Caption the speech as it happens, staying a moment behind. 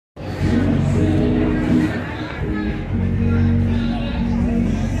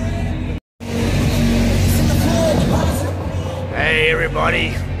Hey everybody,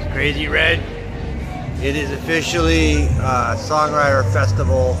 it's Crazy Red. It is officially Songwriter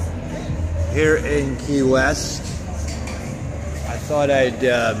Festival here in Key West. I thought I'd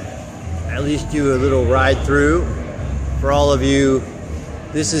at least do a little ride through for all of you.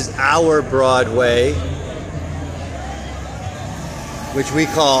 This is our Broadway, which we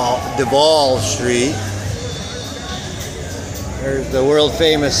call Duval Street. There's the world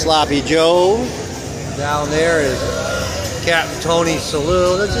famous Sloppy Joe. Down there is Captain Tony's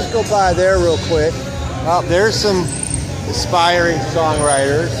Saloon. Let's just go by there real quick. Oh, there's some aspiring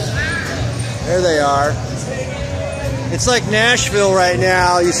songwriters. There they are. It's like Nashville right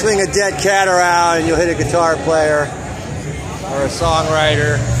now. You swing a dead cat around and you'll hit a guitar player or a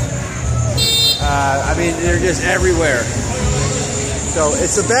songwriter. I mean, they're just everywhere. So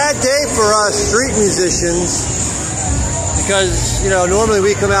it's a bad day for us street musicians because, you know, normally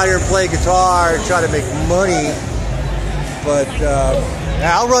we come out here and play guitar and try to make money. But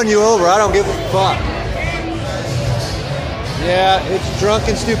I'll run you over. I don't give a fuck. Yeah, it's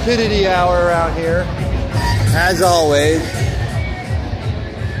drunken stupidity hour around here, as always.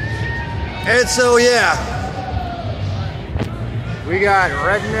 And so, yeah, we got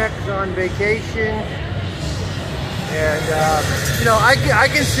rednecks on vacation. And, you know, I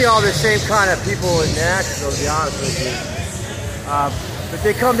can see all the same kind of people in Nashville, to be honest with you. But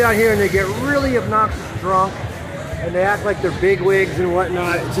they come down here and they get really obnoxious drunk. And they act like they're bigwigs and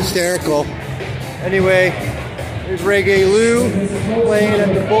whatnot. It's hysterical. Anyway, there's Reggae Lou playing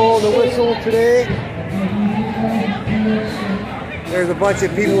at the Bull and the Whistle today. There's a bunch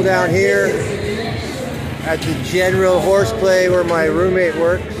of people down here at the General Horseplay where my roommate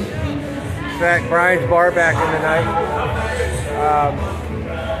works. In fact, Brian's bar back in the night.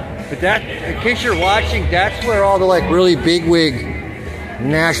 But that, in case you're watching, that's where all the like really bigwig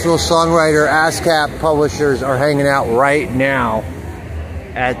Nashville songwriter ASCAP publishers are hanging out right now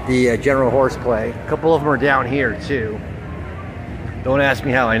at the General Horseplay. A couple of them are down here too. Don't ask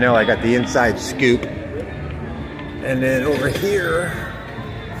me how I know. I got the inside scoop. And then over here,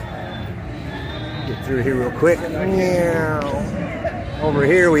 get through here real quick. Over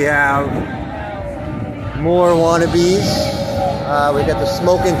here we have more wannabes. We got the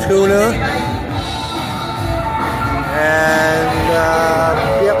Smoking Tuna. And,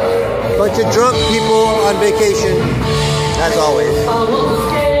 yep, a bunch of drunk people on vacation, as always.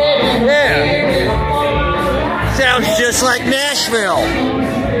 Yeah, sounds just like Nashville.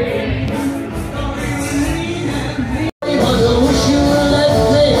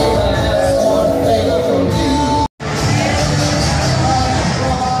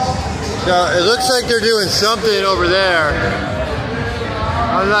 So, it looks like they're doing something over there.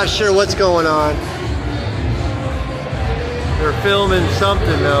 I'm not sure what's going on. They're filming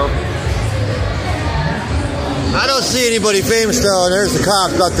something though. I don't see anybody famous though, and there's the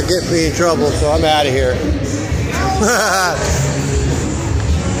cops about to get me in trouble, so I'm out of here.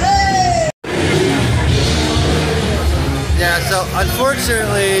 Yeah, so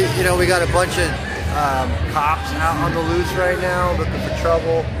unfortunately, you know, we got a bunch of cops out on the loose right now looking for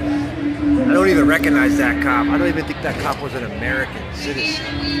trouble. I don't even recognize that cop. I don't even think that cop was an American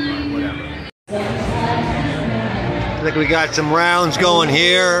citizen or whatever. Like we got some rounds going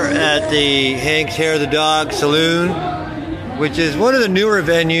here at the Hank's Hair the Dog Saloon, which is one of the newer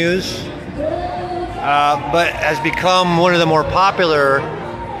venues, but has become one of the more popular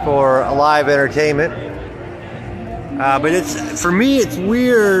for live entertainment. But it's, for me, it's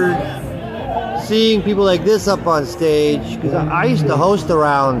weird seeing people like this up on stage, because I used to host the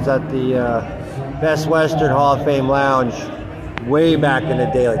rounds at the Best Western Hall of Fame Lounge way back in the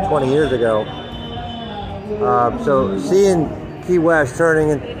day, like 20 years ago. So seeing Key West turning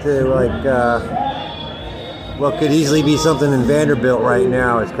into like what could easily be something in Vanderbilt right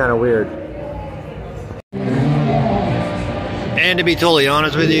now is kind of weird. And to be totally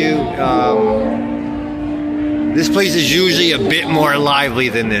honest with you, this place is usually a bit more lively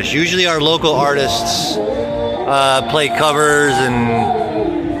than this. Usually our local artists play covers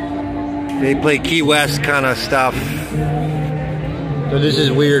and they play Key West kind of stuff. So this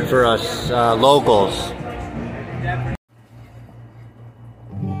is weird for us locals.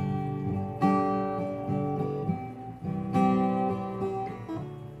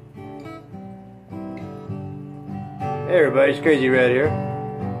 Hey everybody, it's Crazy Red here.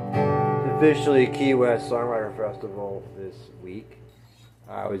 It's officially Key West Songwriter Festival this week.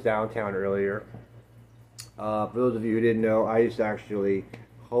 I was downtown earlier. For those of you who didn't know, I used to actually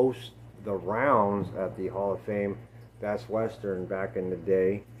host the rounds at the Hall of Fame Best Western back in the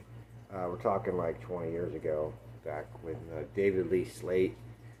day. We're talking like 20 years ago, back when David Lee Slate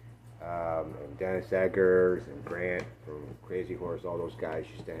and Dennis Eggers and Grant from Crazy Horse, all those guys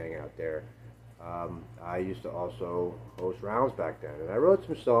used to hang out there. I used to also host rounds back then, and I wrote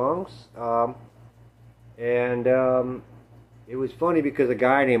some songs. It was funny because a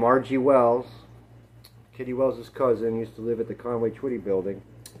guy named R.G. Wells, Kitty Wells' cousin, used to live at the Conway Twitty building.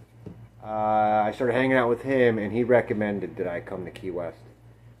 I started hanging out with him, and he recommended that I come to Key West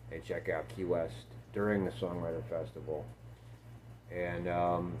and check out Key West during the Songwriter Festival. And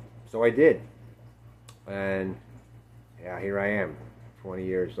so I did. And yeah, here I am, 20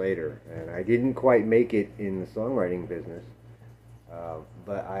 years later. And I didn't quite make it in the songwriting business,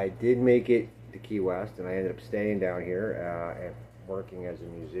 but I did make it to Key West, and I ended up staying down here and working as a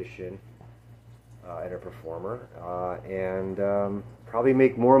musician and a performer, and probably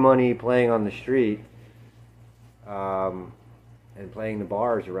make more money playing on the street and playing the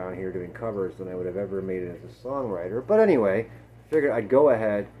bars around here doing covers than I would have ever made it as a songwriter. But anyway, I figured I'd go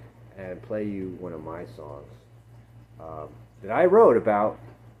ahead and play you one of my songs that I wrote about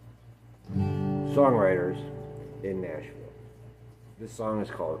songwriters in Nashville. This song is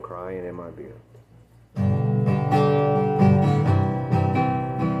called Crying in My Beer.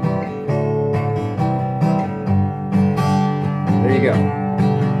 There you go.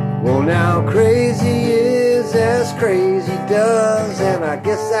 Well, now crazy is as crazy does, and I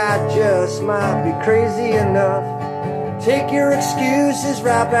guess I just might be crazy enough. Take your excuses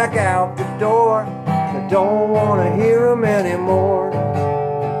right back out the door. I don't want to hear them anymore.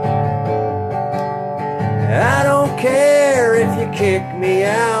 I don't care if you kick me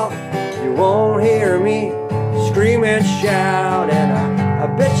out, you won't hear me scream and shout. And I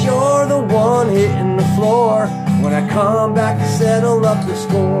bet you're the one hitting the floor when I come back to settle up the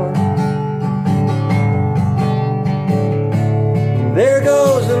score. There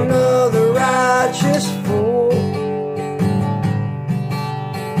goes another righteous fool,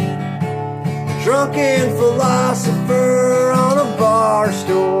 drunken philosopher on a bar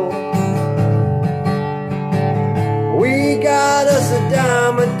stool. We got us a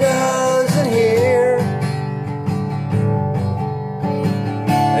dime a dozen here.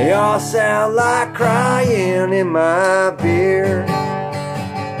 They all sound like crying in my beer.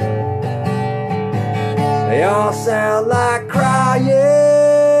 They all sound like crying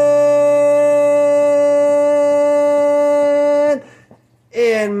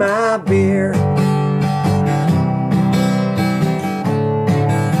in my beer.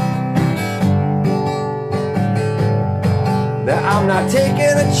 Now I'm not taking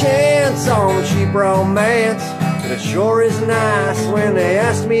a chance on cheap romance, but it sure is nice when they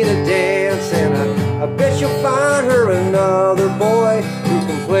ask me to dance. And I bet you'll find her another boy who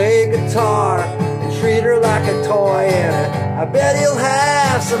can play guitar and treat her like a toy. And I bet he'll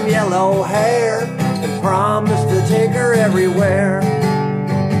have some yellow hair and promise to take her everywhere.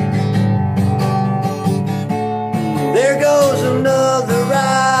 There goes another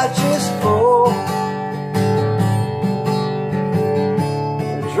righteous fool,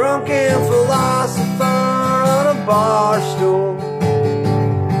 drunken philosopher on a bar stool.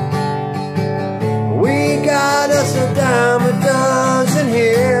 We got us a dime a dozen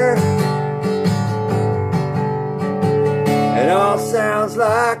here. It all sounds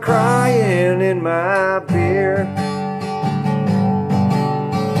like crying in my beer.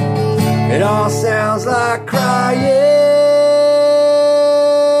 It all sounds like crying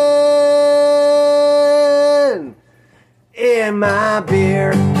in my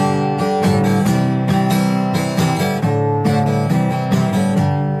beer.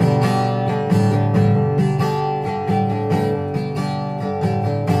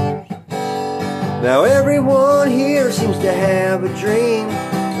 Now everyone here seems to have a dream,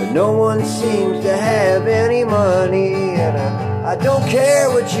 but no one seems to have any money. And I don't care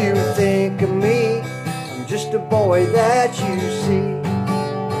what you think of me, I'm just a boy that you see.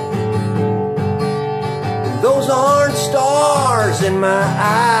 Those aren't stars in my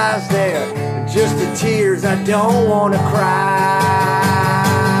eyes, they're just the tears I don't want to cry.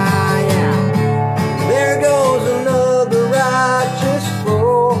 Yeah. There goes another righteous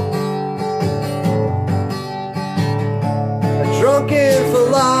fool, a drunken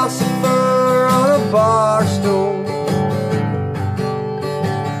philosopher on a bar stool.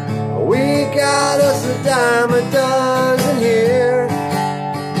 We got us a dime a dozen here.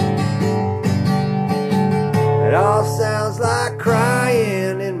 It all sounds like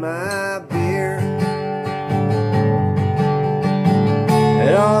crying in my beer.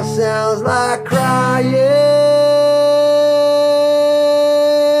 It all sounds like crying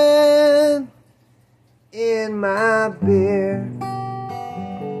in my beer.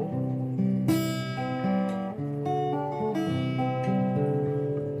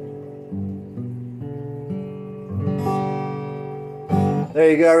 There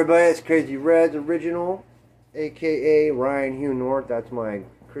you go, everybody. It's Crazy Red's original, aka Ryan Hugh North. That's my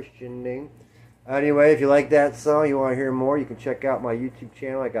Christian name. Anyway, if you like that song, you want to hear more, you can check out my YouTube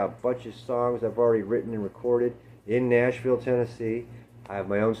channel. I got a bunch of songs I've already written and recorded in Nashville, Tennessee. I have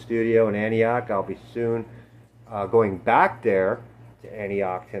my own studio in Antioch. I'll be soon going back there to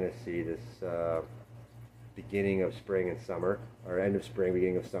Antioch, Tennessee this beginning of spring and summer, or end of spring,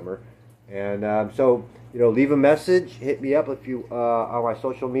 beginning of summer. And so, you know, leave a message, hit me up if you on my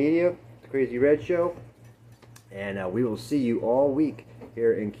social media, The Crazy Red Show, and we will see you all week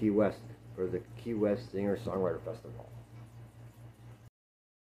here in Key West for the Key West Singer-Songwriter Festival.